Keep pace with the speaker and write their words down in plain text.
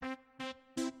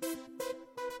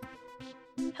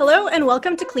Hello and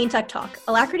welcome to Cleantech Talk,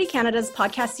 Alacrity Canada's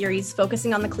podcast series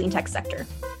focusing on the cleantech sector.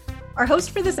 Our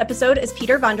host for this episode is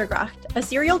Peter van der Gracht, a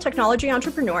serial technology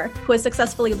entrepreneur who has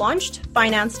successfully launched,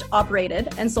 financed,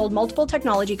 operated, and sold multiple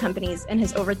technology companies in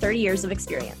his over 30 years of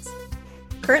experience.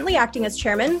 Currently acting as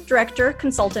chairman, director,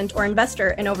 consultant, or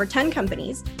investor in over 10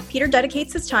 companies, Peter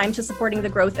dedicates his time to supporting the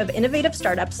growth of innovative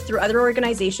startups through other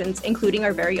organizations, including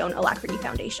our very own Alacrity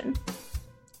Foundation.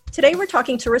 Today, we're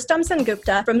talking to Rustam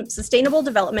Sengupta from Sustainable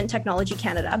Development Technology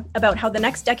Canada about how the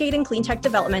next decade in cleantech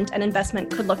development and investment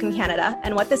could look in Canada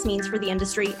and what this means for the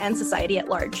industry and society at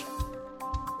large.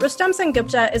 Rustam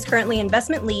Sengupta is currently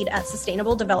investment lead at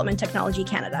Sustainable Development Technology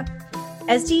Canada.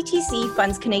 SDTC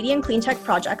funds Canadian cleantech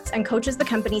projects and coaches the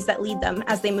companies that lead them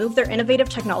as they move their innovative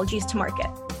technologies to market.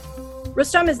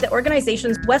 Rustam is the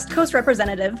organization's West Coast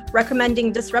representative,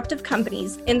 recommending disruptive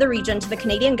companies in the region to the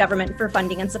Canadian government for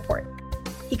funding and support.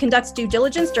 He conducts due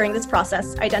diligence during this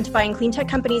process, identifying cleantech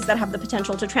companies that have the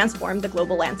potential to transform the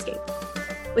global landscape.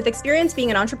 With experience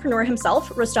being an entrepreneur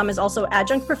himself, Rustam is also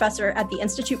adjunct professor at the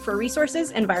Institute for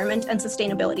Resources, Environment and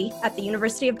Sustainability at the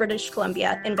University of British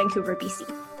Columbia in Vancouver, BC.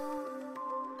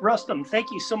 Rustam,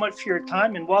 thank you so much for your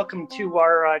time and welcome to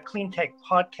our Cleantech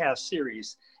podcast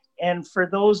series. And for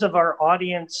those of our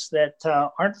audience that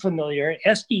aren't familiar,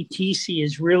 SDTC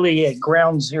is really a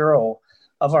ground zero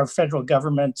of our federal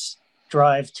government's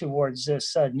drive towards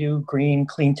this new green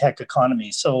clean tech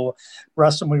economy. So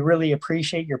Rustam, we really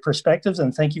appreciate your perspectives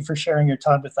and thank you for sharing your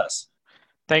time with us.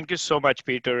 Thank you so much,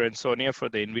 Peter and Sonia, for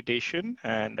the invitation.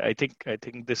 And I think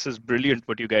this is brilliant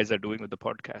what you guys are doing with the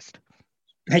podcast.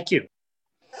 Thank you.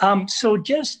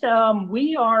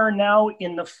 We are now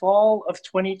in the fall of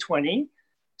 2020.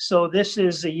 So this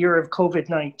is a year of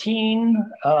COVID-19.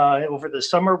 Over the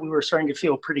summer, we were starting to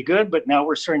feel pretty good, but now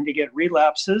we're starting to get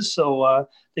relapses. So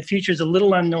the future is a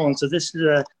little unknown. So this is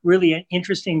a really an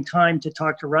interesting time to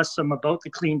talk to Rustam about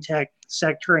the clean tech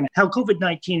sector and how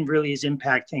COVID-19 really is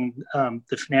impacting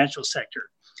the financial sector.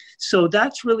 So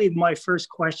that's really my first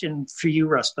question for you,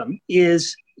 Rustam,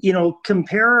 is,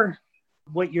 compare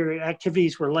what your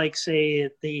activities were like, say,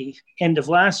 at the end of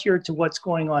last year to what's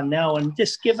going on now, and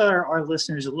just give our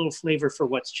listeners a little flavor for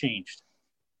what's changed.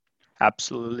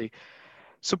 Absolutely.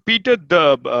 So, Peter,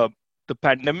 the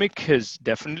pandemic has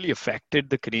definitely affected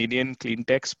the Canadian clean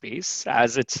tech space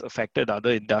as it's affected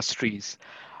other industries.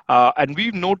 And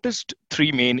we've noticed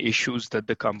three main issues that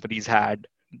the companies had.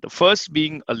 The first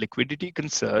being a liquidity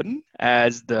concern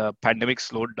as the pandemic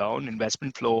slowed down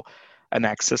investment flow and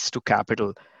access to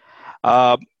capital.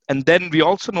 And then we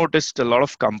also noticed a lot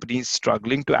of companies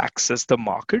struggling to access the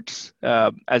markets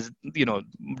as,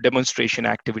 demonstration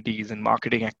activities and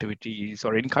marketing activities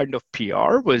or any kind of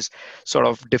PR was sort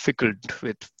of difficult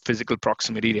with physical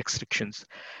proximity restrictions.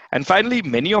 And finally,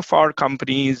 many of our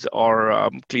companies or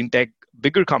clean tech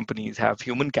bigger companies have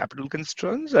human capital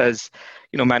concerns as,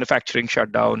 manufacturing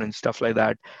shutdown and stuff like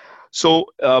that. So,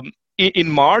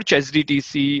 in March,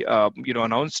 SDTC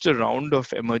announced a round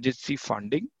of emergency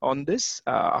funding on this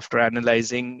after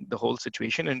analyzing the whole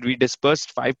situation, and we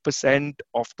disbursed 5%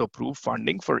 of the approved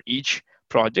funding for each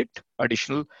project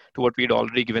additional to what we had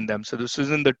already given them. So this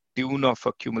is in the tune of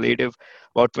a cumulative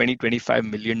about $25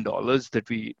 million that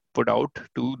we put out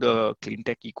to the clean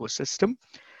tech ecosystem.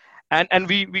 And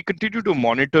we continue to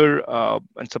monitor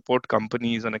and support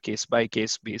companies on a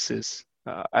case-by-case basis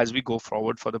as we go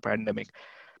forward for the pandemic.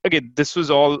 Again, this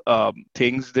was all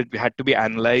things that had to be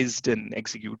analyzed and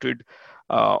executed.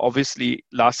 Obviously,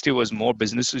 last year was more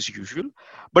business as usual.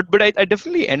 But I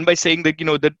definitely end by saying that,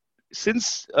 that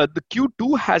since the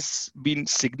Q2 has been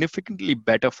significantly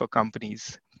better for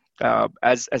companies,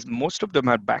 as most of them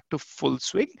are back to full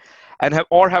swing and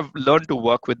have learned to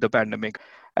work with the pandemic.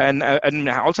 And I'm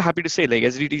also happy to say,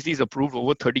 SDTC has approved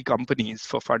over 30 companies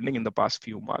for funding in the past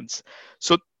few months.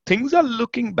 So things are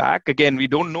looking back. Again, we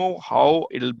don't know how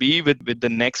it'll be with the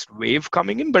next wave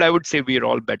coming in, but I would say we're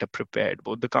all better prepared,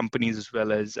 both the companies as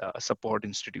well as support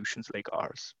institutions like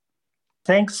ours.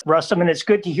 Thanks, Rustam. And it's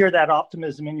good to hear that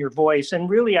optimism in your voice. And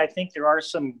really, I think there are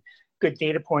some good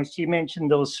data points. You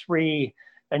mentioned those three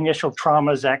initial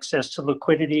traumas: access to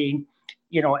liquidity,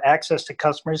 access to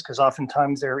customers, because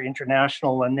oftentimes they're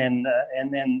international, and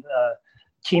then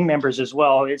team members as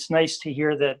well. It's nice to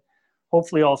hear that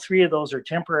hopefully all three of those are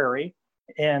temporary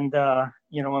and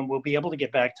we'll be able to get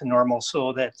back to normal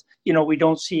so that, we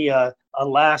don't see a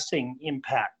lasting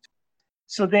impact.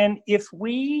 So then if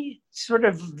we sort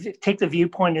of take the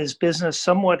viewpoint as business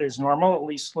somewhat as normal, at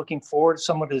least looking forward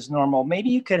somewhat as normal, maybe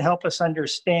you could help us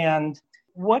understand,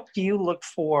 what do you look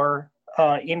for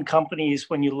in companies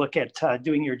when you look at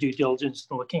doing your due diligence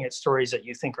and looking at stories that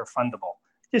you think are fundable?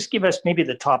 Just give us maybe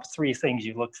the top three things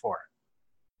you look for.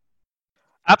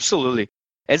 Absolutely.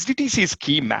 SDTC's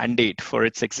key mandate for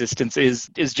its existence is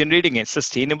generating a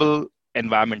sustainable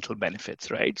environmental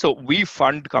benefits, right? So we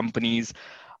fund companies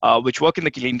which work in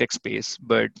the clean tech space,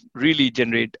 but really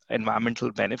generate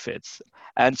environmental benefits.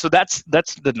 And so that's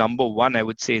the number one, I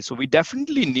would say. So we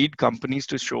definitely need companies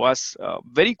to show us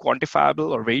very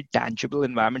quantifiable or very tangible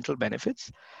environmental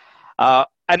benefits.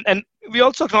 And we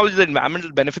also acknowledge that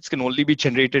environmental benefits can only be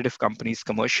generated if companies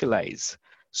commercialize.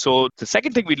 So the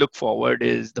second thing we look forward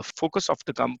is the focus of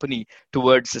the company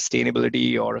towards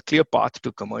sustainability or a clear path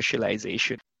to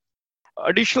commercialization.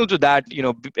 Additional to that,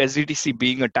 SDTC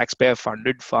being a taxpayer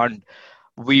funded fund,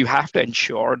 we have to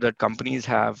ensure that companies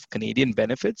have Canadian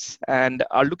benefits and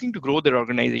are looking to grow their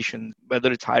organization,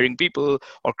 whether it's hiring people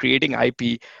or creating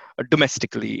IP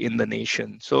domestically in the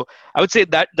nation. So I would say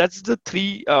that that's the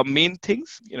three main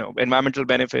things, environmental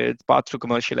benefits, path to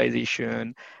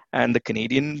commercialization, and the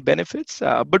Canadian benefits.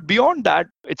 But beyond that,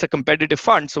 it's a competitive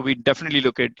fund. So we definitely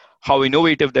look at how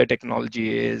innovative their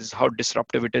technology is, how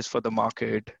disruptive it is for the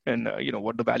market, and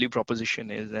what the value proposition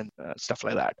is, and stuff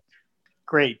like that.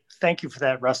 Great. Thank you for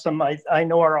that, Rustam. I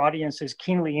know our audience is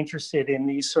keenly interested in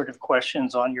these sort of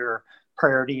questions on your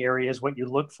priority areas, what you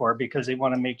look for, because they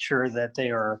want to make sure that they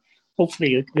are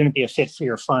hopefully going to be a fit for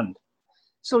your fund.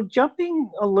 So jumping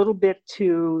a little bit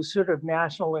to sort of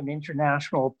national and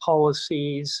international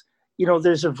policies,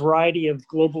 there's a variety of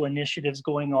global initiatives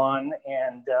going on,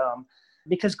 and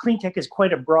because clean tech is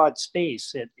quite a broad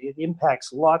space, it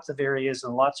impacts lots of areas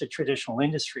and lots of traditional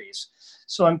industries.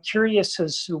 So I'm curious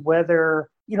as to whether,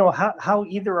 how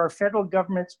either our federal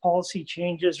government's policy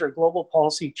changes or global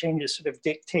policy changes sort of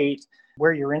dictate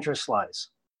where your interest lies.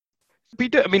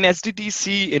 Peter,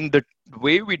 SDTC in the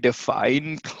way we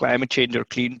define climate change or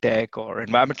clean tech or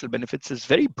environmental benefits is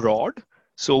very broad.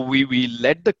 So we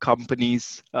let the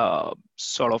companies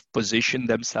sort of position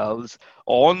themselves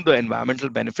on the environmental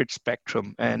benefit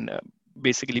spectrum and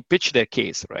basically pitch their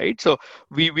case, right? So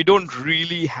we don't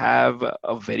really have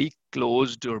a very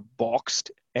closed or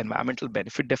boxed environmental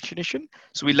benefit definition.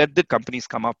 So we let the companies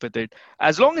come up with it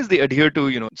as long as they adhere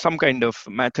to, some kind of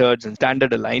methods and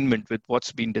standard alignment with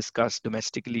what's been discussed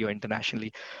domestically or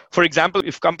internationally. For example,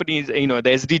 if companies, the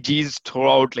SDGs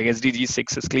throw out like SDG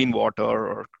 6 is clean water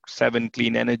or 7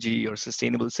 clean energy or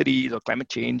sustainable cities or climate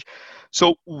change.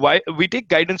 So we take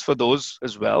guidance for those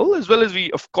as well as we,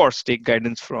 of course, take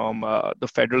guidance from the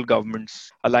federal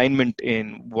government's alignment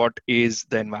in what is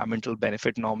the environmental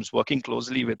benefit norms, working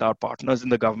closely with our partners in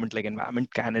the government like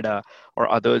Environment Canada or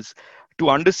others to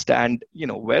understand,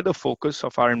 where the focus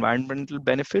of our environmental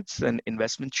benefits and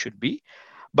investments should be.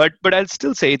 But I'll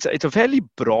still say it's a fairly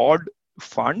broad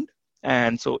fund.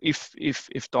 And so if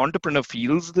the entrepreneur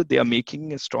feels that they are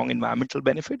making a strong environmental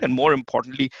benefit and more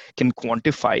importantly can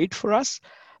quantify it for us,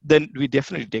 then we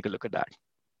definitely take a look at that.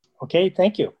 Okay,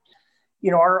 thank you.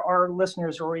 Our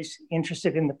listeners are always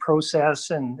interested in the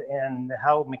process and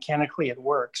how mechanically it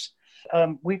works.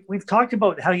 We've talked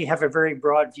about how you have a very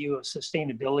broad view of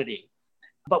sustainability,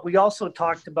 but we also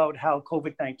talked about how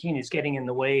COVID-19 is getting in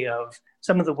the way of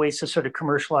some of the ways to sort of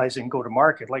commercialize and go to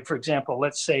market. Like, for example,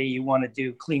 let's say you want to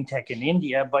do clean tech in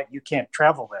India, but you can't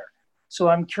travel there. So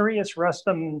I'm curious,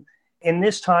 Rustam, in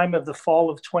this time of the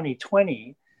fall of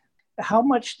 2020, how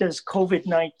much does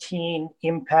COVID-19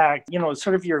 impact,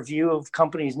 sort of your view of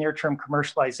companies' near-term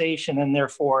commercialization and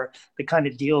therefore the kind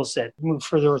of deals that move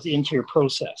further into your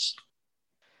process?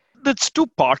 There's two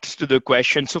parts to the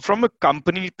question. So from a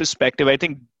company perspective, I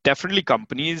think definitely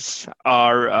companies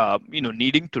are,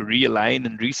 needing to realign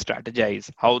and re-strategize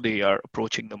how they are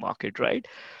approaching the market, right?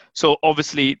 So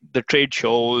obviously the trade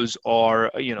shows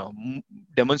or,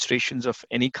 demonstrations of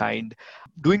any kind,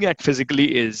 doing that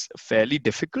physically is fairly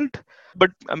difficult.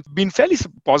 But I've been fairly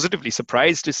positively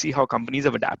surprised to see how companies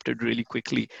have adapted really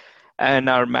quickly and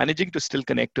are managing to still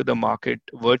connect to the market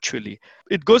virtually.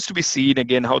 It goes to be seen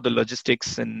again how the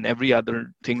logistics and every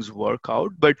other things work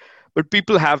out, but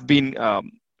people have been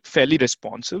fairly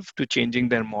responsive to changing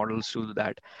their models to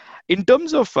that. In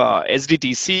terms of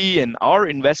SDTC and our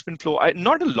investment flow,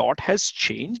 not a lot has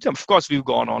changed. Of course, we've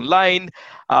gone online.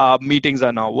 Meetings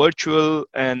are now virtual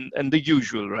and the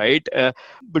usual, right?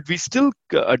 But we still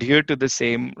adhere to the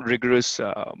same rigorous,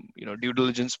 due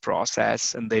diligence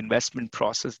process and the investment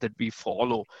process that we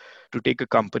follow to take a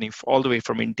company all the way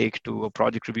from intake to a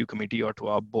project review committee or to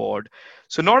our board.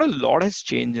 So not a lot has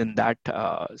changed in that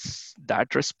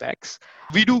respects.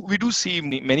 We do see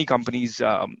many companies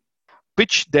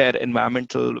pitch their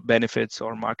environmental benefits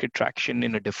or market traction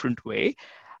in a different way.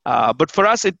 But for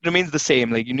us, it remains the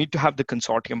same. Like, you need to have the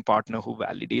consortium partner who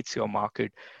validates your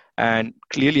market and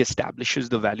clearly establishes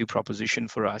the value proposition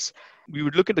for us. We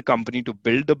would look at the company to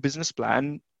build a business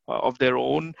plan of their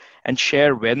own and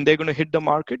share when they're going to hit the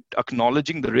market,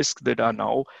 acknowledging the risks that are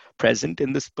now present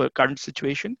in this current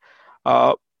situation.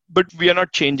 But we are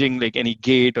not changing like any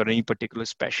gate or any particular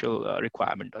special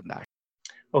requirement on that.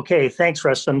 Okay, thanks,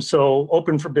 Rustam. So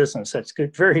open for business. That's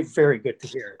good. Very, very good to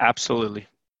hear. Absolutely.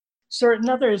 So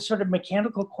another sort of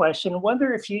mechanical question, I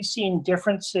wonder if you've seen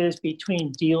differences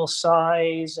between deal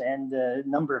size and the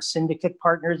number of syndicate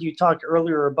partners. You talked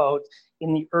earlier about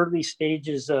in the early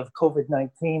stages of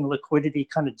COVID-19, liquidity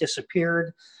kind of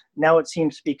disappeared. Now it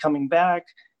seems to be coming back.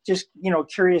 Just,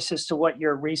 curious as to what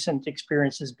your recent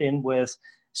experience has been with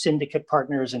syndicate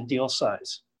partners and deal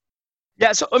size.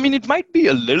 Yeah, so I mean, it might be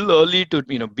a little early to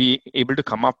be able to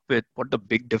come up with what the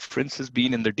big difference has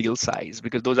been in the deal size,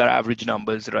 because those are average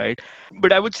numbers, right?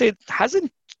 But I would say it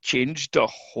hasn't changed a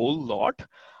whole lot.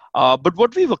 But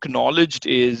what we've acknowledged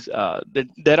is that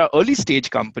there are early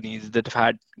stage companies that have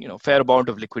had fair amount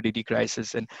of liquidity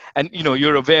crisis, and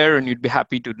you're aware, and you'd be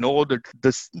happy to know that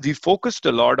we focused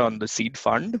a lot on the seed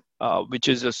fund, which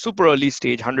is a super early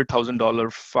stage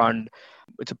 $100,000 fund.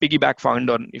 It's a piggyback fund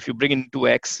on if you bring in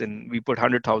 2x, and we put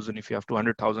 100,000 if you have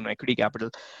 200,000 equity capital.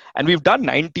 And we've done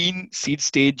 19 seed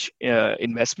stage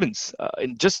investments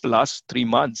in just the last 3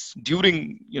 months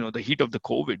during the heat of the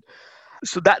COVID.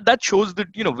 So that shows that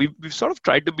we've sort of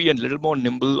tried to be a little more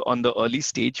nimble on the early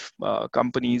stage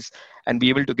companies and be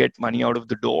able to get money out of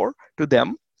the door to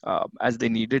them as they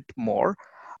need it more.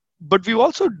 But we've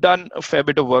also done a fair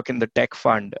bit of work in the tech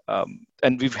fund,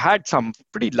 and we've had some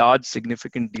pretty large,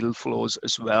 significant deal flows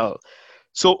as well.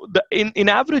 So in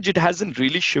average, it hasn't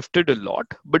really shifted a lot,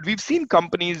 but we've seen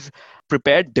companies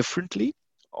prepared differently,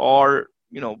 or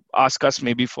ask us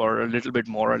maybe for a little bit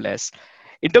more or less.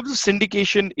 In terms of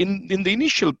syndication, in the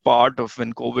initial part of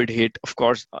when COVID hit, of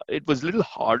course, it was a little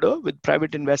harder with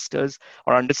private investors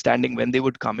or understanding when they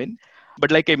would come in. But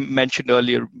like I mentioned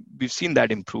earlier, we've seen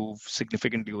that improve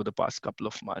significantly over the past couple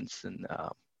of months, and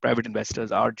private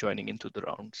investors are joining into the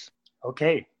rounds.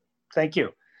 Okay, thank you.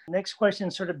 Next question,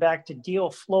 sort of back to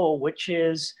deal flow, which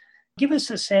is, give us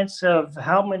a sense of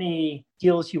how many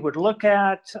deals you would look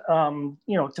at,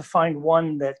 to find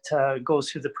one that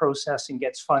goes through the process and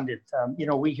gets funded.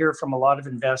 We hear from a lot of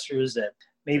investors that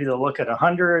maybe they'll look at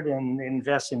 100 and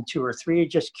invest in 2 or 3.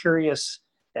 Just curious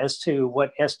as to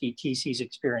what SDTC's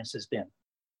experience has been.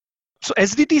 So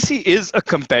SDTC is a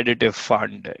competitive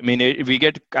fund. I mean, we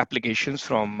get applications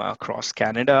from across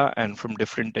Canada and from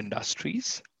different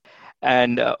industries.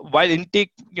 And while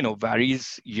intake,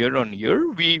 varies year on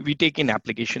year, we take in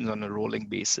applications on a rolling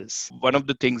basis. One of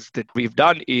the things that we've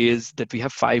done is that we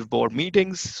have 5 board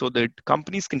meetings so that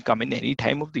companies can come in any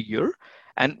time of the year,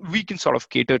 and we can sort of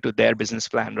cater to their business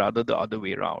plan rather the other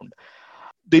way around.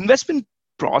 The investment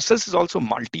process is also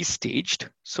multi-staged.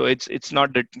 So it's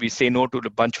not that we say no to a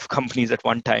bunch of companies at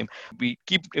one time. We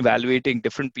keep evaluating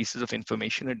different pieces of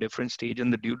information at different stage in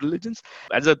the due diligence.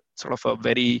 As a sort of a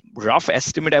very rough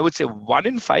estimate, I would say 1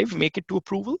 in 5 make it to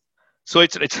approval. So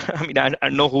it's I mean, I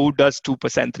don't know who does 2%,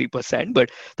 3%,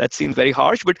 but that seems very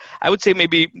harsh. But I would say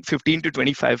maybe 15 to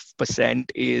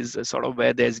 25% is sort of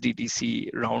where the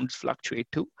SDTC rounds fluctuate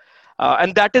to.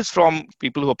 And that is from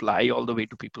people who apply all the way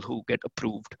to people who get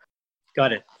approved.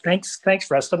 Got it.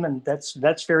 Thanks, Rustam, and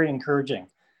that's very encouraging.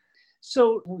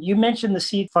 So you mentioned the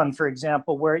seed fund, for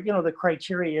example, where the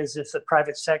criteria is if the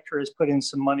private sector has put in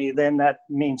some money, then that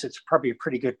means it's probably a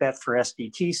pretty good bet for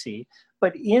SDTC.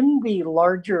 But in the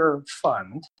larger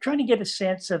fund, trying to get a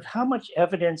sense of how much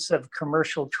evidence of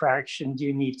commercial traction do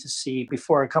you need to see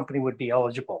before a company would be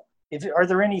eligible? Are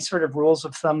there any sort of rules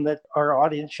of thumb that our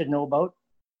audience should know about?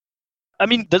 I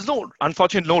mean, there's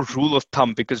unfortunately no rule of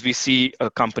thumb, because we see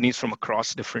companies from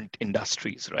across different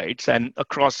industries, right? And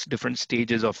across different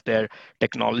stages of their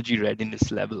technology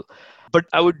readiness level. But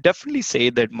I would definitely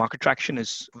say that market traction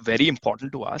is very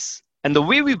important to us. And the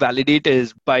way we validate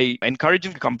is by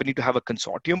encouraging the company to have a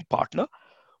consortium partner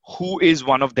who is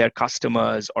one of their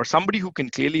customers, or somebody who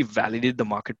can clearly validate the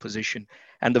market position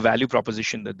and the value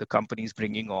proposition that the company is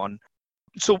bringing on.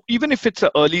 So even if it's an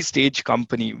early stage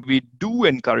company, we do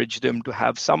encourage them to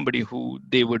have somebody who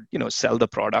they would, sell the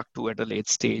product to at a late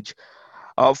stage.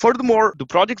 Furthermore, the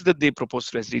projects that they propose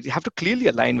to SDTC have to clearly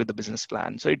align with the business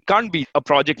plan. So it can't be a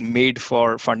project made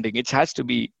for funding. It has to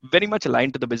be very much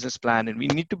aligned to the business plan, and we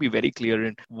need to be very clear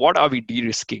in what are we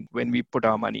de-risking when we put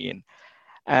our money in.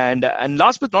 And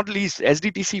last but not least,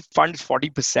 SDTC funds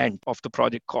 40% of the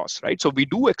project cost, right? So we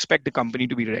do expect the company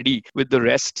to be ready with the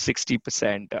rest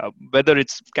 60%, whether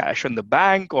it's cash on the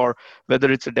bank or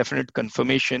whether it's a definite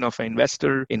confirmation of an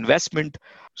investor investment.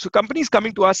 So companies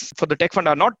coming to us for the tech fund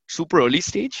are not super early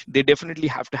stage. They definitely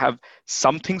have to have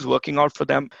some things working out for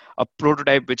them, a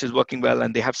prototype which is working well,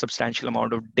 and they have substantial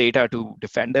amount of data to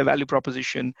defend their value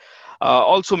proposition.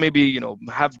 Also, maybe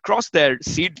have crossed their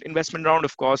seed investment round.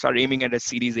 Of course, are aiming at a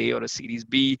Series A or a Series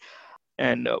B,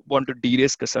 and want to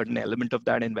de-risk a certain element of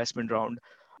that investment round.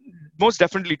 Most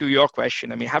definitely, to your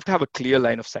question, I mean, have to have a clear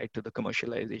line of sight to the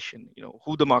commercialization.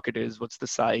 Who the market is, what's the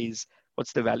size,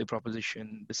 what's the value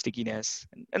proposition, the stickiness,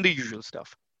 and the usual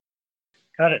stuff.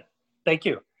 Got it. Thank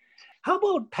you. How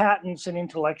about patents and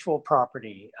intellectual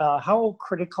property? How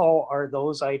critical are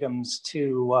those items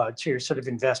to your sort of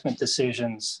investment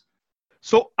decisions?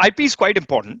 So IP is quite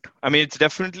important. I mean, it's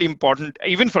definitely important,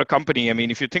 even for a company. I mean,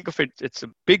 if you think of it, it's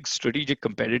a big strategic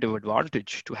competitive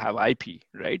advantage to have IP,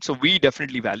 right? So we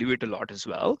definitely value it a lot as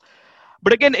well.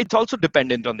 But again, it's also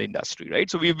dependent on the industry,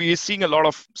 right? So we're seeing a lot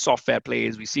of software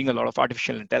plays. We're seeing a lot of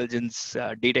artificial intelligence,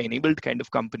 data-enabled kind of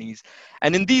companies.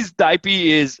 And in these, the IP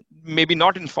is maybe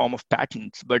not in form of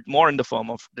patents, but more in the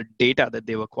form of the data that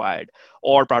they've acquired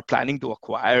or are planning to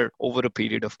acquire over a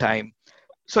period of time.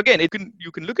 So again,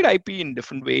 you can look at IP in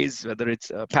different ways, whether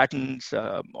it's patents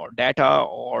or data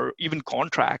or even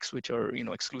contracts, which are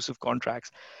exclusive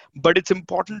contracts. But it's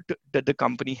important that the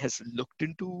company has looked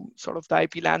into sort of the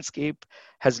IP landscape,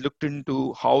 has looked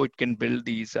into how it can build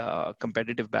these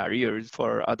competitive barriers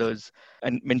for others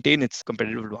and maintain its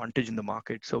competitive advantage in the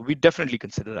market. So we definitely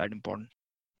consider that important.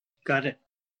 Got it.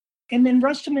 And then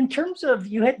Rustam, in terms of,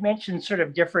 you had mentioned sort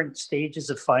of different stages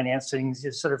of financing,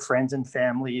 sort of friends and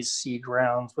families, seed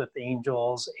rounds with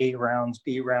angels, A rounds,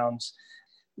 B rounds.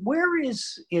 Where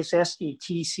is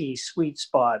SDTC sweet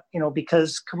spot?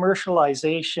 Because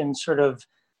commercialization sort of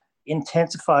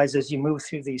intensifies as you move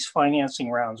through these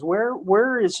financing rounds.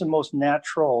 Where is the most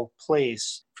natural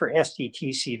place for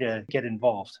SDTC to get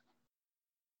involved?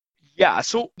 Yeah,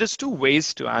 so there's two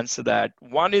ways to answer that.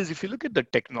 One is if you look at the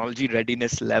technology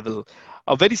readiness level,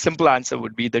 a very simple answer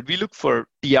would be that we look for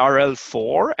TRL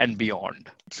 4 and beyond.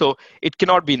 So it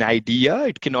cannot be an idea.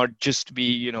 It cannot just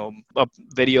be, a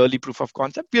very early proof of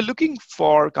concept. We're looking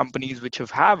for companies which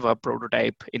have a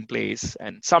prototype in place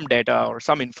and some data or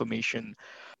some information,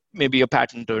 maybe a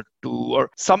patent or two,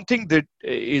 or something that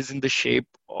is in the shape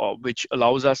which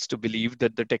allows us to believe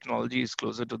that the technology is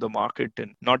closer to the market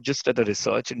and not just at the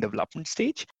research and development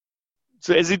stage.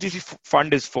 So SDTC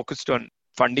fund is focused on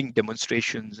funding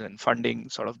demonstrations and funding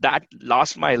sort of that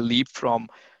last mile leap from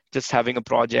just having a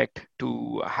project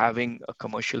to having a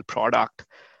commercial product,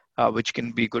 which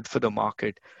can be good for the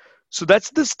market. So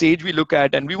that's the stage we look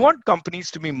at, and we want companies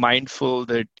to be mindful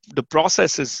that the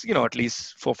process is, at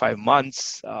least 4 or 5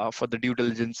 months for the due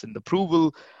diligence and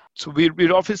approval. So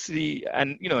we're obviously,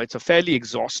 and it's a fairly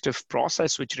exhaustive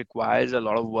process which requires a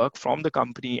lot of work from the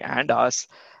company and us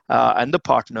and the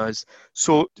partners.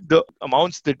 So the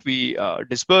amounts that we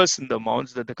disperse and the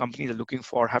amounts that the companies are looking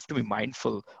for have to be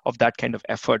mindful of that kind of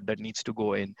effort that needs to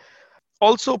go in.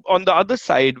 Also, on the other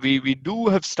side, we do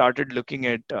have started looking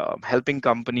at helping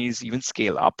companies even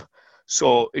scale up.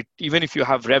 So even if you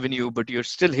have revenue, but you're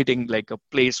still hitting like a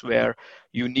place where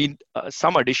you need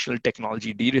some additional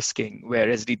technology de-risking, where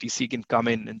SDTC can come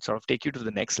in and sort of take you to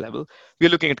the next level. We're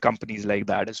looking at companies like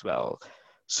that as well.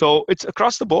 So it's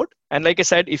across the board. And like I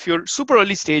said, if you're super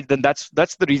early stage, then that's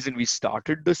the reason we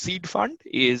started the seed fund.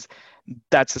 Is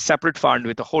that's a separate fund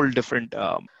with a whole different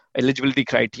eligibility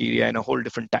criteria and a whole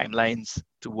different timelines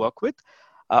to work with.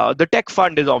 The tech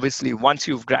fund is obviously once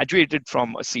you've graduated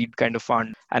from a seed kind of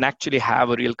fund and actually have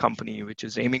a real company which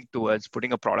is aiming towards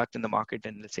putting a product in the market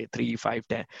in, let's say, 3, 5,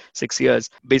 10, 6 years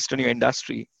based on your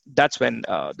industry, that's when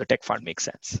the tech fund makes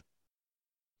sense.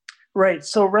 Right.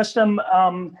 So Rustam,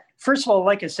 first of all,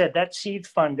 like I said, that seed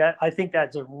fund, I think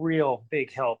that's a real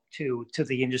big help to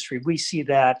the industry. We see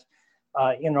that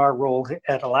in our role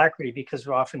at Alacrity because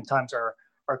oftentimes our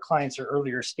clients are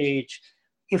earlier stage.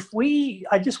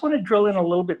 I just want to drill in a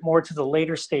little bit more to the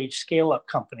later stage scale-up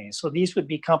companies. So these would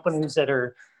be companies that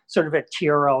are sort of at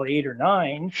TRL 8 or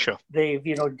 9. Sure. They've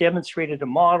demonstrated a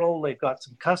model, they've got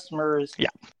some customers,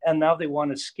 and now they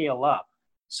want to scale up.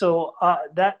 So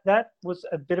that was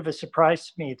a bit of a surprise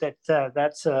to me that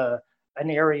that's an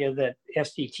area that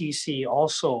SDTC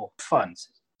also funds.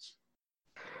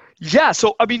 Yeah,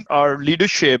 so I mean, our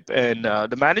leadership and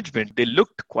the management, they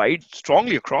looked quite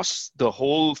strongly across the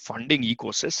whole funding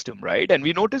ecosystem, right? And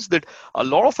we noticed that a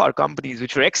lot of our companies,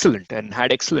 which were excellent and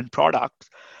had excellent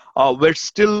products, were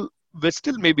still we're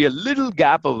still maybe a little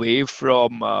gap away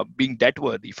from being debt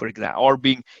worthy, for example, or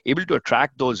being able to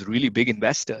attract those really big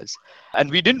investors. And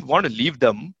we didn't want to leave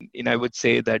them in, I would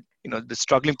say, that the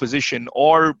struggling position,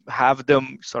 or have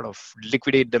them sort of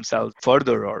liquidate themselves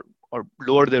further, or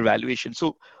lower their valuation.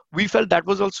 So we felt that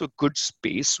was also a good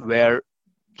space where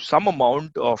some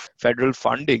amount of federal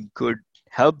funding could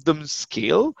help them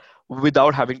scale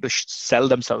without having to sell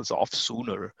themselves off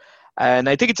sooner. And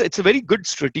I think it's a very good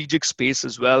strategic space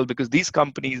as well, because these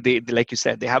companies, they like you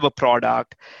said, they have a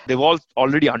product, they've all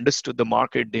already understood the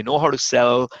market, they know how to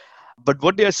sell. But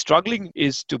what they are struggling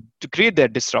is to create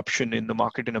that disruption in the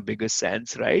market in a bigger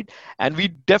sense, right? And we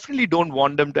definitely don't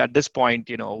want them to, at this point,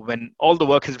 when all the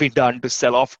work has been done, to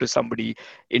sell off to somebody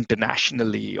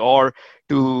internationally, or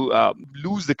to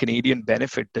lose the Canadian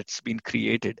benefit that's been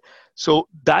created. So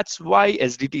that's why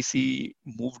SDTC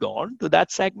moved on to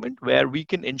that segment, where we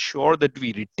can ensure that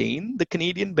we retain the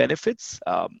Canadian benefits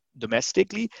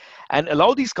domestically, and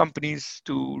allow these companies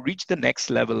to reach the next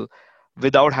level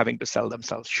without having to sell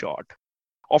themselves short.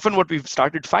 Often what we've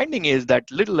started finding is that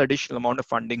little additional amount of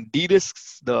funding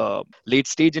de-risks the late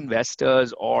stage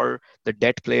investors or the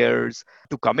debt players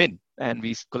to come in. And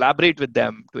we collaborate with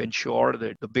them to ensure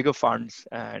that the bigger funds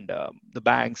and the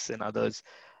banks and others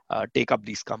take up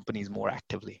these companies more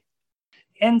actively.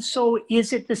 And so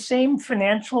is it the same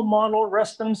financial model,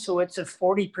 Rustam? So it's a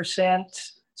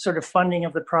 40% sort of funding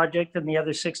of the project, and the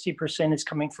other 60% is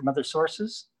coming from other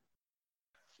sources?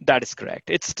 That is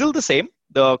correct. It's still the same.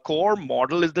 The core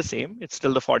model is the same. It's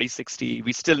still the 40-60.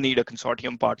 We still need a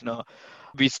consortium partner.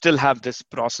 We still have this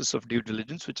process of due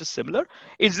diligence, which is similar.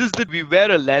 It's just that we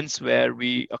wear a lens where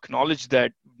we acknowledge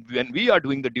that when we are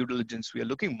doing the due diligence, we are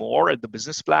looking more at the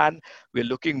business plan. We're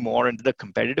looking more into the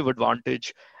competitive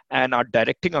advantage, and are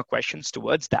directing our questions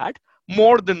towards that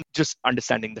more than just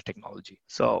understanding the technology.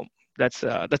 So that's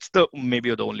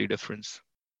maybe the only difference.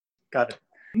 Got it.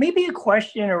 Maybe a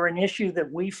question or an issue that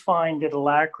we find at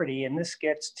Alacrity, and this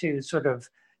gets to sort of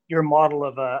your model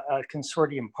of a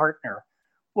consortium partner.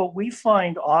 What we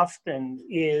find often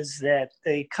is that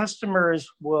the customers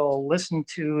will listen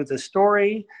to the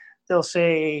story. They'll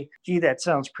say, gee, that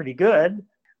sounds pretty good.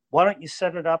 Why don't you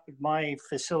set it up at my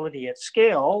facility at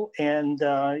scale and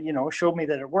show me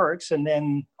that it works, and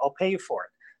then I'll pay you for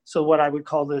it. So what I would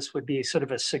call this would be sort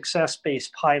of a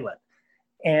success-based pilot.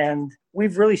 And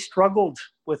we've really struggled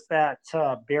with that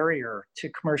barrier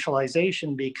to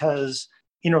commercialization, because,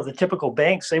 the typical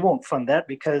banks, they won't fund that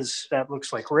because that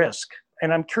looks like risk.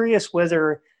 And I'm curious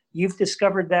whether you've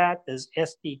discovered that. Does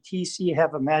SDTC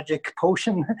have a magic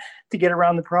potion to get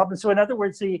around the problem? So in other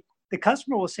words, the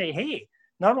customer will say, hey,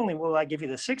 not only will I give you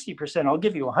the 60%, I'll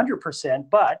give you 100%,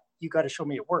 but you got to show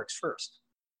me it works first.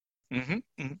 Mm-hmm,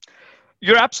 mm-hmm.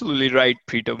 You're absolutely right,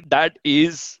 Peter. That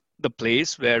is the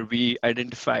place where we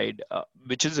identified,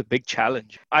 which is a big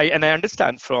challenge. I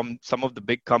understand from some of the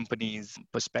big companies'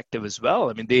 perspective as well.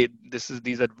 I mean,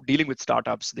 these are dealing with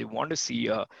startups. They want to see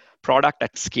a product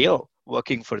at scale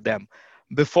working for them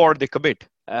before they commit.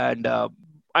 And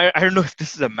I don't know if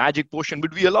this is a magic potion,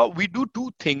 but we do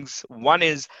two things. One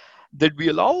is that we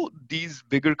allow these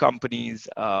bigger companies,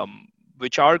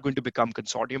 which are going to become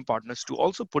consortium partners, to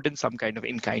also put in some kind of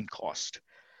in-kind cost.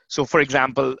 So, for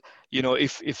example,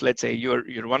 if let's say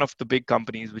you're one of the big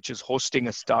companies which is hosting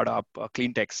a startup, a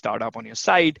clean tech startup on your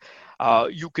site,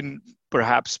 you can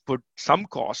perhaps put some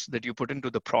costs that you put into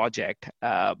the project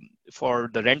for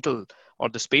the rental or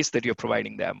the space that you're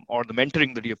providing them, or the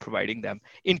mentoring that you're providing them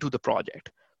into the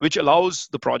project, which allows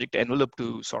the project envelope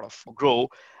to sort of grow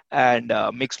and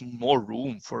makes more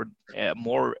room for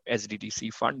more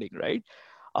SDTC funding, right?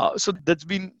 So that's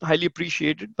been highly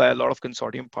appreciated by a lot of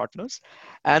consortium partners.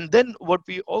 And then what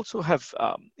we also have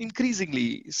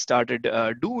increasingly started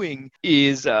doing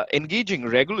is engaging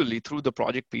regularly through the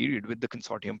project period with the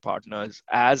consortium partners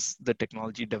as the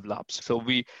technology develops. So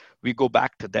we go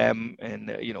back to them,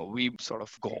 and we sort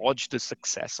of gauge the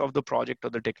success of the project or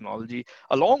the technology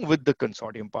along with the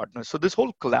consortium partners. So this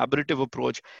whole collaborative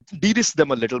approach de-risks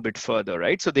them a little bit further,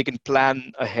 right? So they can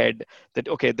plan ahead that,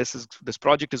 okay, this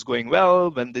project is going well.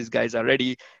 When these guys are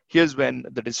ready, here's when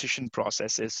the decision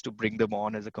process is to bring them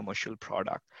on as a commercial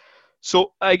product.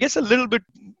 So I guess a little bit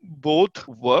both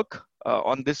work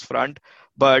on this front.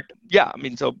 But yeah, I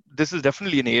mean, so this is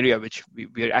definitely an area which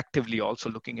we're actively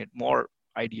also looking at more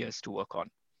ideas to work on.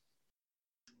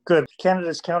 Good.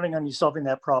 Canada's counting on you solving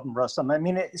that problem, Rustam. I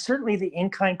mean, certainly the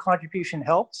in-kind contribution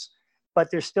helps, but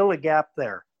there's still a gap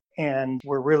there. And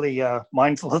we're really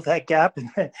mindful of that gap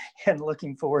and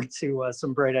looking forward to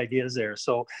some bright ideas there.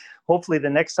 So hopefully the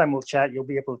next time we'll chat, you'll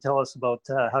be able to tell us about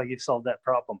how you've solved that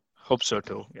problem. Hope so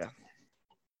too, yeah.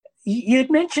 You had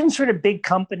mentioned sort of big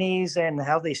companies and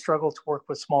how they struggle to work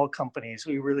with small companies.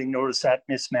 We really notice that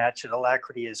mismatch at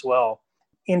Alacrity as well.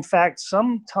 In fact,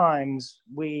 sometimes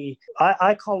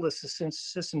I call this a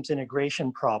systems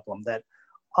integration problem, that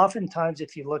oftentimes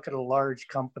if you look at a large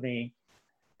company,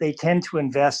 they tend to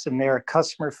invest in their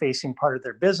customer-facing part of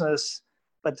their business,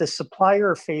 but the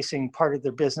supplier-facing part of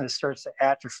their business starts to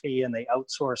atrophy and they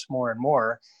outsource more and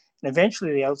more. And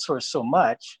eventually they outsource so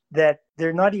much that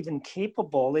they're not even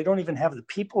capable, they don't even have the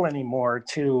people anymore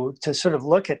to sort of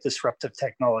look at disruptive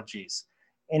technologies.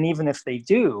 And even if they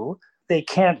do, they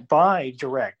can't buy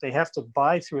direct. They have to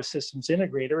buy through a systems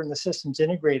integrator, and the systems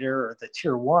integrator, or the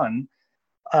tier one,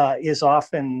 is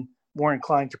often more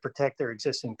inclined to protect their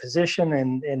existing position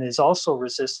and is also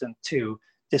resistant to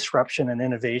disruption and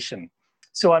innovation.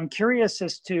 So I'm curious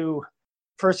as to,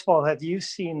 first of all, have you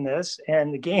seen this?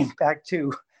 And again, back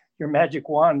to your magic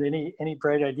wand, any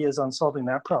bright ideas on solving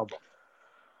that problem?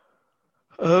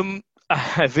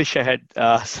 I wish I had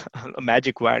a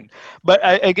magic wand, but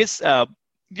I guess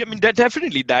I mean that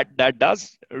definitely that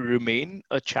does remain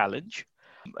a challenge,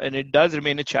 and it does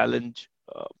remain a challenge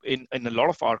in a lot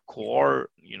of our core,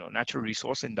 natural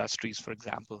resource industries, for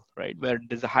example, right, where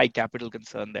there's a high capital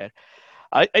concern there.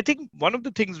 I think one of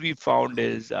the things we found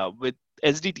is with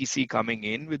SDTC coming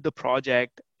in with the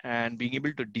project and being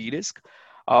able to de-risk,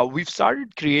 we've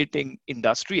started creating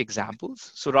industry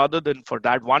examples. So rather than for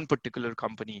that one particular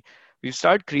company, we've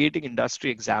started creating industry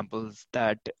examples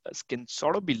that can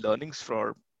sort of be learnings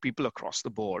for people across the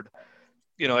board.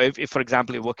 If for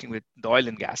example, you're working with the oil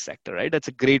and gas sector, right? That's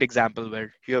a great example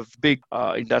where you have big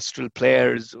industrial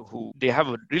players who they have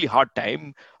a really hard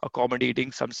time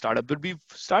accommodating some startup. But we've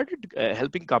started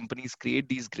helping companies create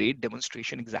these great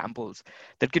demonstration examples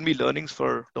that can be learnings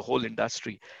for the whole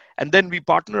industry. And then we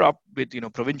partner up with,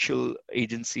 provincial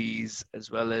agencies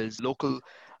as well as local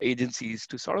agencies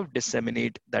to sort of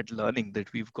disseminate that learning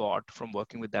that we've got from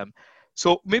working with them.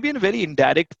 So maybe in a very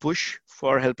indirect push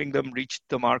for helping them reach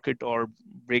the market or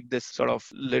break this sort of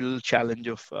little challenge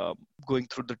of going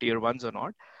through the tier ones or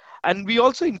not. And we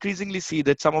also increasingly see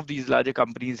that some of these larger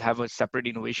companies have a separate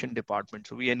innovation department.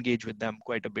 So we engage with them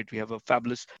quite a bit. We have a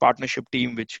fabulous partnership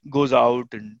team which goes out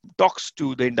and talks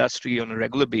to the industry on a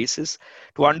regular basis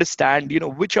to understand,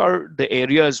 which are the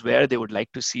areas where they would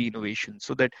like to see innovation,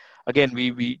 so that again,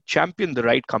 we champion the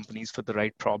right companies for the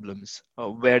right problems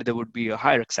where there would be a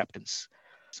higher acceptance.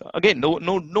 So again, no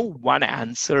one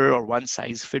answer or one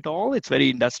size fit all. It's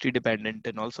very industry dependent,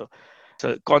 and also it's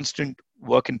a constant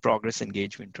work in progress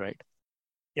engagement, right?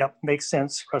 Yep, makes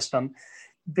sense, Rustam.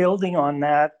 Building on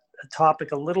that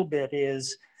topic a little bit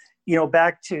is,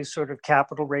 back to sort of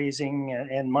capital raising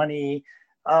and money.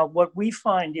 What we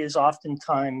find is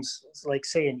oftentimes, like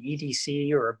say an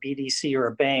EDC or a BDC or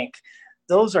a bank,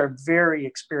 those are very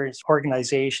experienced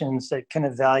organizations that can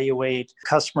evaluate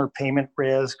customer payment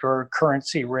risk or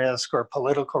currency risk or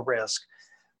political risk.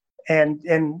 And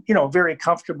very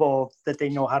comfortable that they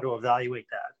know how to evaluate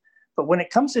that. But when it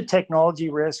comes to technology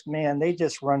risk, man, they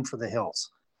just run for the hills.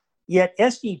 Yet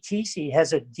SDTC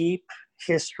has a deep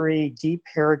history, deep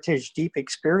heritage, deep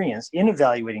experience in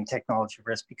evaluating technology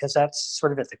risk, because that's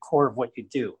sort of at the core of what you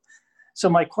do. So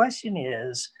my question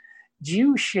is, do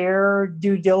you share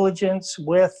due diligence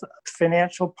with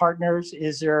financial partners?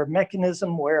 Is there a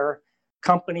mechanism where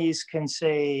companies can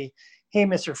say, hey,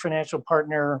 Mr. Financial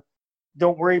Partner,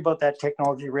 don't worry about that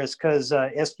technology risk because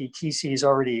SDTC has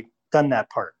already done that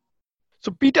part? So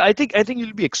Peter, I think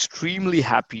you'll be extremely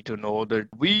happy to know that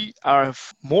we are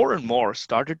more and more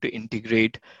started to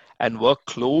integrate and work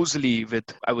closely with,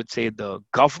 I would say, the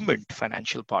government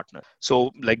financial partner.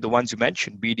 So like the ones you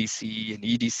mentioned, BDC and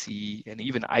EDC and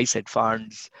even ISET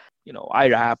funds,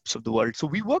 IRAPs of the world. So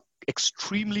we work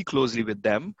extremely closely with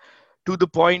them, to the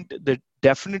point that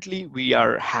definitely we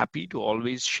are happy to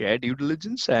always share due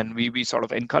diligence, and we sort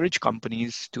of encourage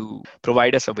companies to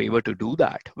provide us a waiver to do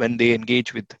that when they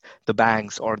engage with the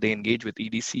banks or they engage with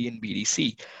EDC and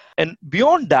BDC. And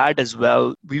beyond that as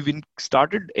well, we've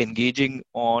started engaging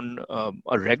on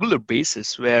a regular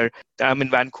basis, where I'm in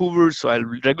Vancouver, so I'll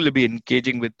regularly be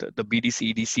engaging with the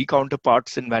BDC, EDC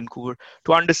counterparts in Vancouver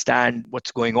to understand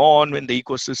what's going on in the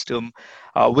ecosystem,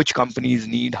 which companies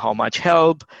need how much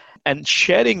help, and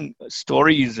sharing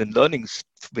stories and learnings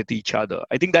with each other.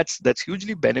 I think that's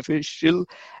hugely beneficial,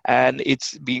 and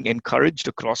it's being encouraged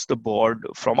across the board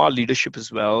from our leadership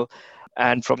as well,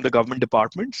 and from the government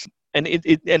departments. And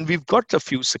and we've got a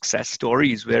few success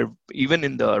stories where even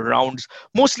in the rounds,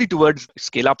 mostly towards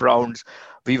scale-up rounds,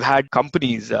 we've had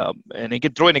companies, and I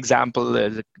can throw an example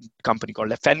as a company called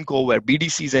Fenco, where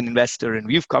BDC is an investor, and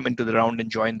we've come into the round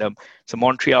and joined them. It's a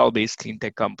Montreal-based clean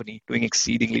tech company doing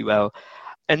exceedingly well.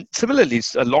 And similarly,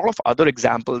 a lot of other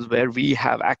examples where we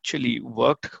have actually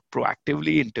worked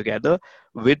proactively and together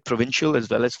with provincial as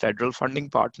well as federal funding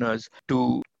partners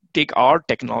to take our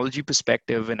technology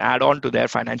perspective and add on to their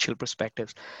financial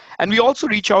perspectives. And we also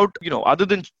reach out, other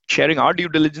than sharing our due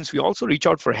diligence, we also reach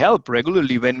out for help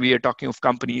regularly when we are talking of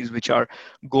companies which are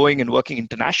going and working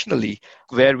internationally,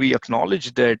 where we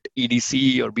acknowledge that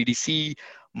EDC or BDC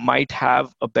might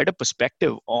have a better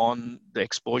perspective on the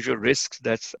exposure risks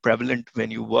that's prevalent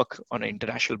when you work on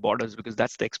international borders, because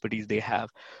that's the expertise they have.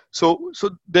 So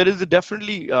there is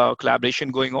definitely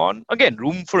collaboration going on. Again,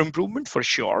 room for improvement for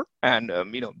sure, and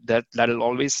that'll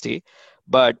always stay.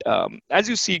 But as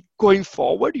you see going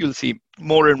forward, you'll see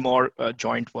more and more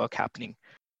joint work happening.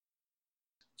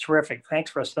 Terrific.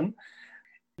 Thanks, Rustam.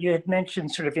 You had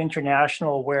mentioned sort of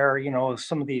international where,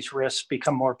 some of these risks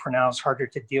become more pronounced, harder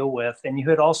to deal with. And you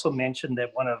had also mentioned that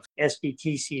one of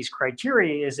SDTC's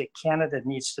criteria is that Canada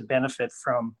needs to benefit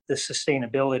from the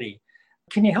sustainability.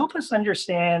 Can you help us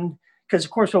understand? Because,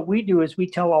 of course, what we do is we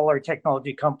tell all our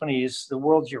technology companies, the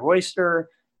world's your oyster.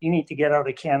 You need to get out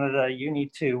of Canada. You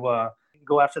need to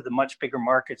go after the much bigger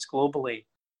markets globally.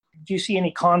 Do you see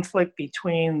any conflict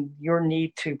between your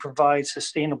need to provide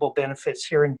sustainable benefits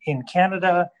here in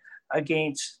Canada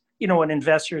against, an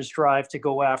investor's drive to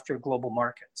go after global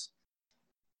markets?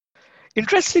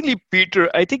 Interestingly, Peter,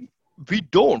 I think we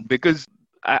don't, because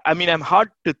I'm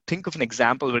hard to think of an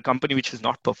example of a company which has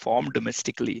not performed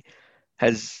domestically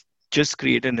has just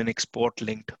created an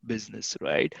export-linked business,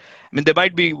 right? There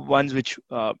might be ones which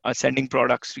are sending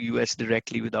products to US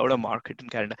directly without a market in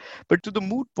Canada. But to the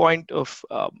moot point of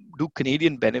do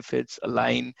Canadian benefits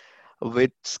align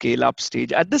with scale-up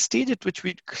stage? At the stage at which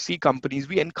we see companies,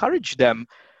 we encourage them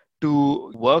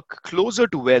to work closer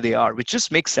to where they are, which just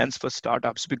makes sense for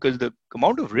startups, because the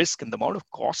amount of risk and the amount of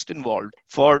cost involved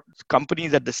for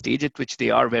companies at the stage at which they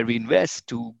are, where we invest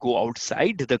to go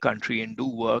outside the country and do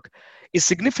work, is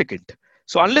significant.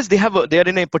 So unless they're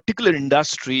in a particular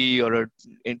industry or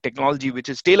in technology which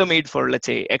is tailor-made for, let's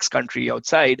say, X country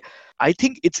outside, I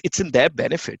think it's in their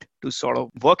benefit to sort of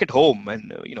work at home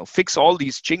and fix all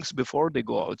these chinks before they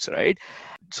go outside.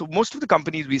 So most of the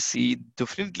companies we see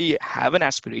definitely have an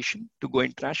aspiration to go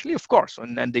internationally, of course,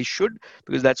 and they should,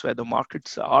 because that's where the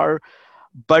markets are.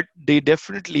 But they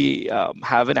definitely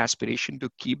have an aspiration to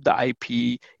keep the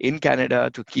IP in Canada,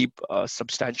 to keep a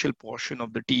substantial portion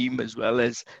of the team as well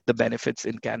as the benefits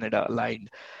in Canada aligned.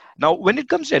 Now, when it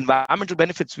comes to environmental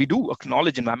benefits, we do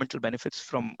acknowledge environmental benefits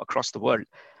from across the world.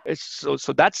 So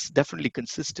that's definitely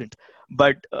consistent.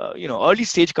 But early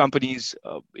stage companies,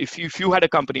 if you had a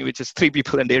company which is 3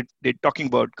 people and they're talking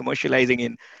about commercializing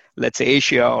in, let's say,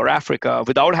 Asia or Africa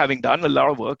without having done a lot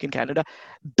of work in Canada,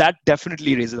 that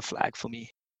definitely raises a flag for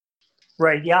me.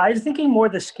 Right. Yeah, I was thinking more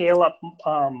the scale-up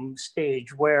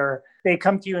stage where they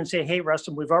come to you and say, "Hey,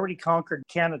 Rustam, we've already conquered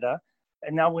Canada,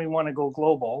 and now we want to go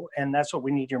global, and that's what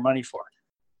we need your money for."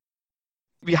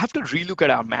 We have to relook at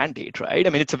our mandate, right?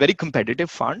 It's a very competitive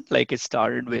fund, like it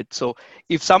started with. So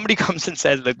if somebody comes and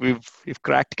says, "Look, we've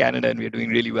cracked Canada and we're doing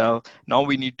really well, now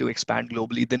we need to expand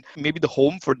globally," then maybe the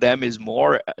home for them is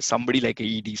more somebody like a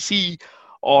EDC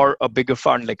or a bigger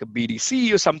fund like a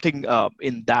BDC or something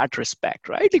in that respect,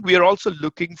 right? Like we are also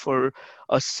looking for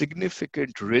a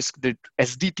significant risk that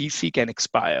SDTC can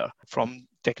expire from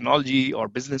technology or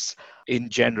business in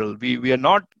general. We are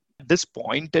not at this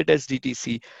point at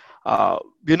SDTC.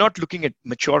 We're not looking at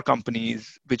mature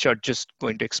companies which are just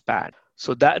going to expand.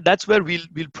 So that's where we'll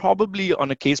probably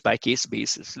on a case-by-case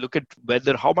basis look at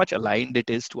how much aligned it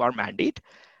is to our mandate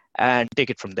and take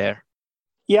it from there.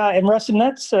 Yeah, and Rustam,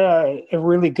 that's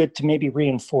really good to maybe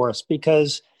reinforce,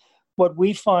 because what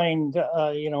we find,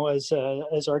 as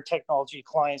our technology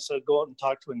clients go out and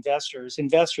talk to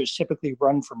investors typically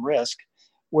run from risk,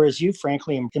 whereas you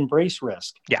frankly embrace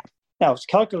risk. Yeah. Now it's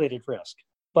calculated risk,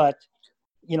 but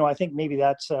I think maybe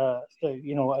that's,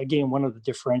 again, one of the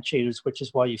differentiators, which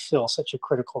is why you fill such a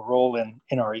critical role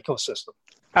in our ecosystem.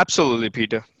 Absolutely,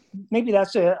 Peter. Maybe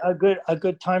that's a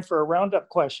good time for a roundup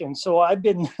question. So I've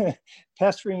been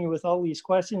pestering you with all these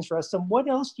questions, Rustam. What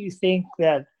else do you think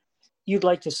that you'd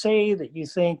like to say that you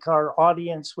think our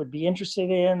audience would be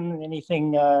interested in?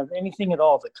 Anything at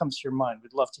all that comes to your mind?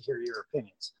 We'd love to hear your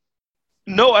opinions.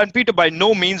 No, and Peter, by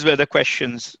no means were the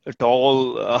questions at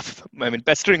all.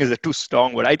 Pestering is a too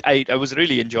strong word. I was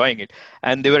really enjoying it,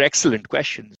 and they were excellent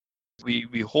questions.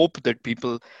 We hope that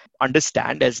people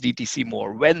understand SDTC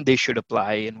more, when they should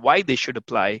apply and why they should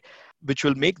apply, which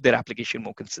will make their application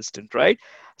more consistent, right?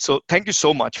 So thank you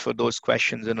so much for those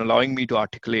questions and allowing me to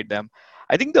articulate them.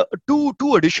 I think the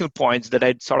two additional points that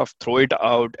I'd sort of throw it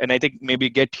out, and I think maybe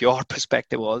get your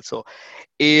perspective also,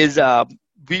 is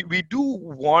we do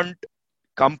want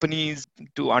companies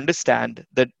to understand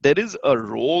that there is a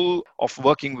role of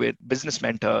working with business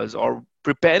mentors or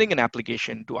preparing an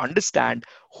application to understand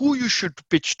who you should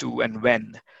pitch to and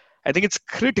when. I think it's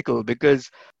critical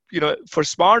because, for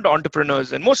smart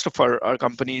entrepreneurs, and most of our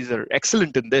companies are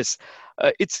excellent in this,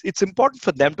 it's important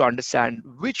for them to understand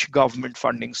which government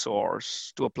funding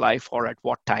source to apply for at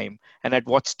what time and at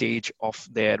what stage of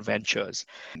their ventures.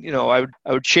 I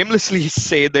would shamelessly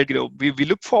say that, we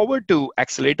look forward to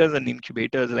accelerators and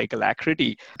incubators like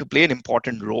Alacrity to play an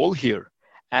important role here.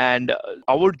 And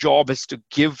our job is to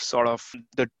give sort of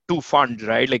the two funds,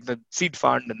 right? Like the seed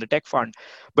fund and the tech fund.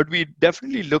 But we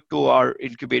definitely look to our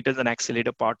incubators and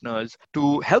accelerator partners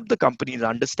to help the companies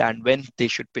understand when they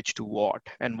should pitch to what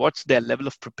and what's their level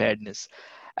of preparedness.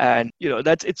 And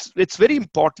it's very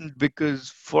important because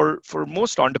for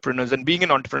most entrepreneurs, and being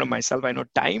an entrepreneur myself, I know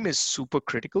time is super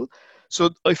critical. So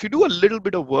if you do a little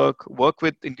bit of work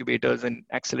with incubators and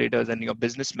accelerators and your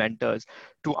business mentors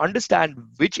to understand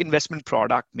which investment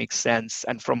product makes sense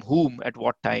and from whom at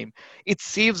what time, it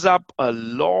saves up a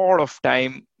lot of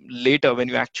time later when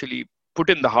you actually put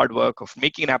in the hard work of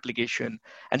making an application,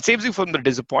 and saves you from the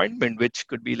disappointment, which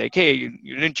could be like, hey,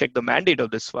 you didn't check the mandate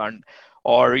of this fund,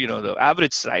 or the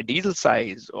average deal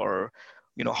size, or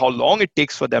how long it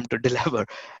takes for them to deliver.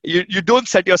 You don't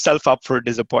set yourself up for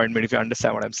disappointment, if you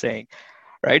understand what I'm saying,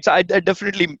 right? So I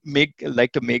definitely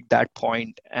like to make that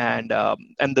point. And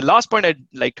the last point I'd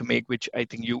like to make, which I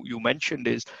think you mentioned,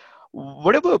 is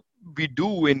whatever we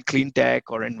do in clean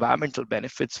tech or environmental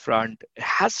benefits front, it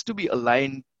has to be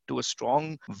aligned to a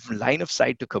strong line of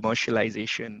sight to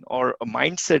commercialization, or a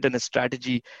mindset and a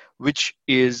strategy which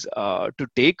is to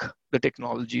take the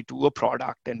technology to a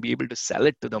product and be able to sell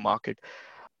it to the market.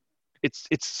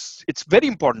 It's very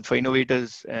important for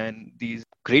innovators and these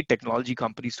great technology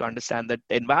companies to understand that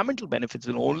the environmental benefits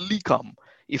will only come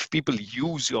if people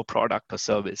use your product or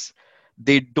service.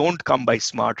 They don't come by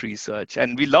smart research.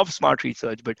 And we love smart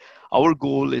research, but our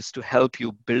goal is to help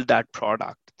you build that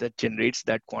product that generates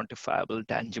that quantifiable,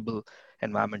 tangible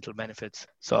environmental benefits.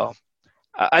 So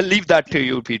I'll leave that to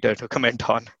you, Peter, to comment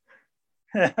on.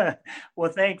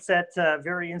 Well, thanks. That's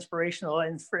very inspirational.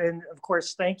 And of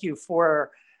course, thank you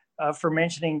for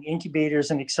mentioning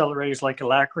incubators and accelerators like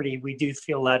Alacrity. We do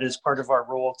feel that is part of our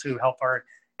role to help our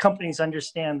companies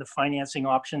understand the financing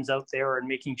options out there and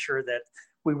making sure that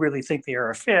we really think they are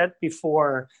a fit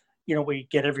before we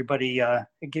get everybody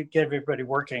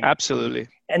working. Absolutely.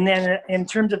 And then in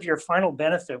terms of your final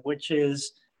benefit, which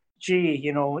is,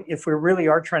 if we really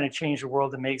are trying to change the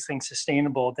world and make things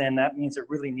sustainable, then that means it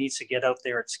really needs to get out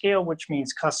there at scale, which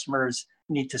means customers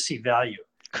need to see value.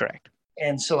 Correct.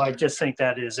 And so I just think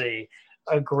that is a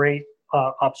great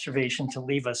observation to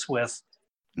leave us with.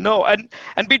 No, and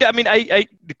Peter, I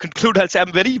conclude, I'll say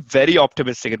I'm very, very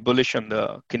optimistic and bullish on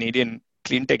the Canadian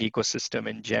clean tech ecosystem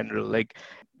in general. Like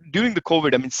during the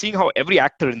COVID, seeing how every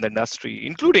actor in the industry,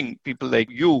 including people like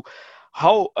you,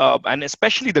 how and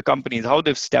especially the companies, how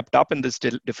they've stepped up in this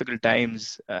difficult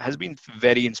times has been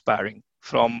very inspiring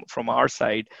from our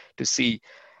side to see.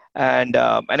 And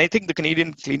I think the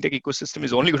Canadian clean tech ecosystem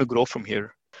is only going to grow from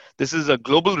here. This is a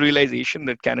global realization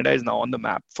that Canada is now on the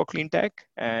map for clean tech,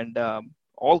 and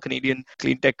all Canadian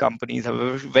clean tech companies have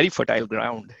a very fertile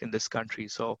ground in this country.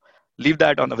 So leave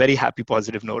that on a very happy,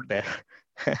 positive note there.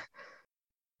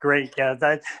 Great. Yeah,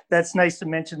 that's nice to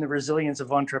mention the resilience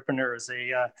of entrepreneurs.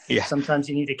 Sometimes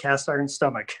you need a cast iron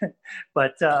stomach.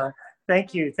 But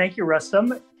thank you. Thank you,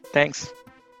 Rustam. Thanks.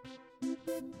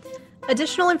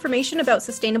 Additional information about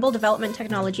Sustainable Development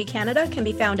Technology Canada can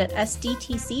be found at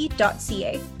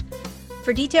sdtc.ca.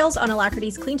 For details on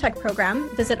Alacrity's Clean Tech program,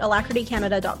 visit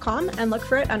alacritycanada.com and look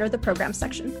for it under the program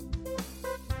section.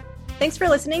 Thanks for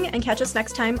listening, and catch us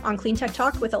next time on Clean Tech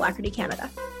Talk with Alacrity Canada.